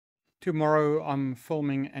Tomorrow I'm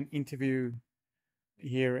filming an interview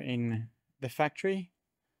here in the factory.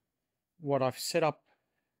 What I've set up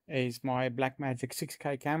is my Blackmagic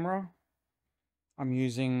 6K camera. I'm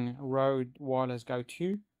using Rode Wireless Go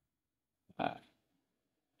 2.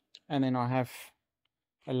 And then I have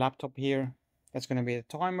a laptop here. That's going to be the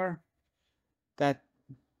timer. That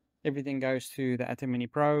everything goes to the Atem Mini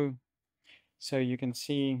Pro. So you can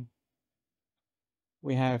see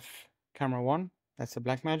we have camera 1. That's the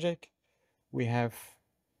Blackmagic. We have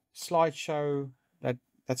slideshow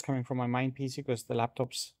that's coming from my main PC because the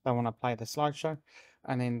laptops they want to play the slideshow,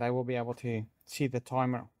 and then they will be able to see the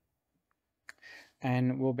timer,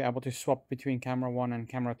 and we'll be able to swap between camera 1 and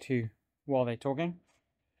camera 2 while they're talking.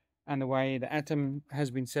 And the way the Atem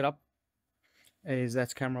has been set up is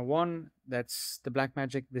that's camera 1, that's the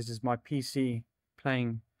Blackmagic, this is my PC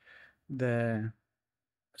playing the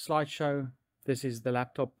slideshow, this is the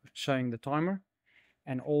laptop showing the timer,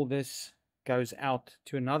 and all this goes out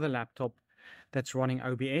to another laptop that's running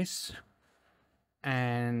OBS,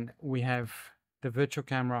 and we have the virtual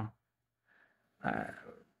camera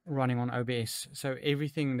running on OBS. So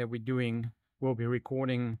everything that we're doing will be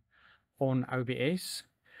recording on OBS,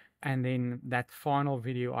 and then that final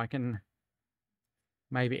video I can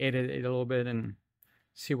maybe edit it a little bit and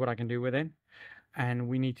see what I can do with it. And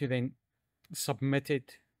we need to then submit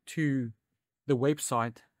it to the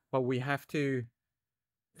website, but we have to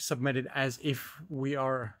submit it as if we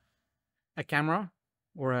are a camera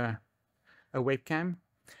or a webcam.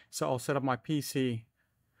 So I'll set up my PC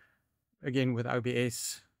again with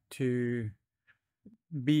OBS to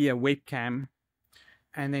be a webcam,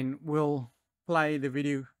 and then we'll play the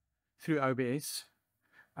video through OBS,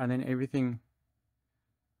 and then everything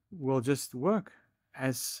will just work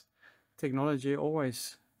as technology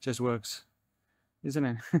always just works, isn't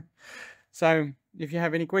it? So if you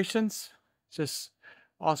have any questions, just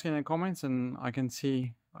ask in the comments and I can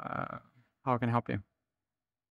see how I can help you.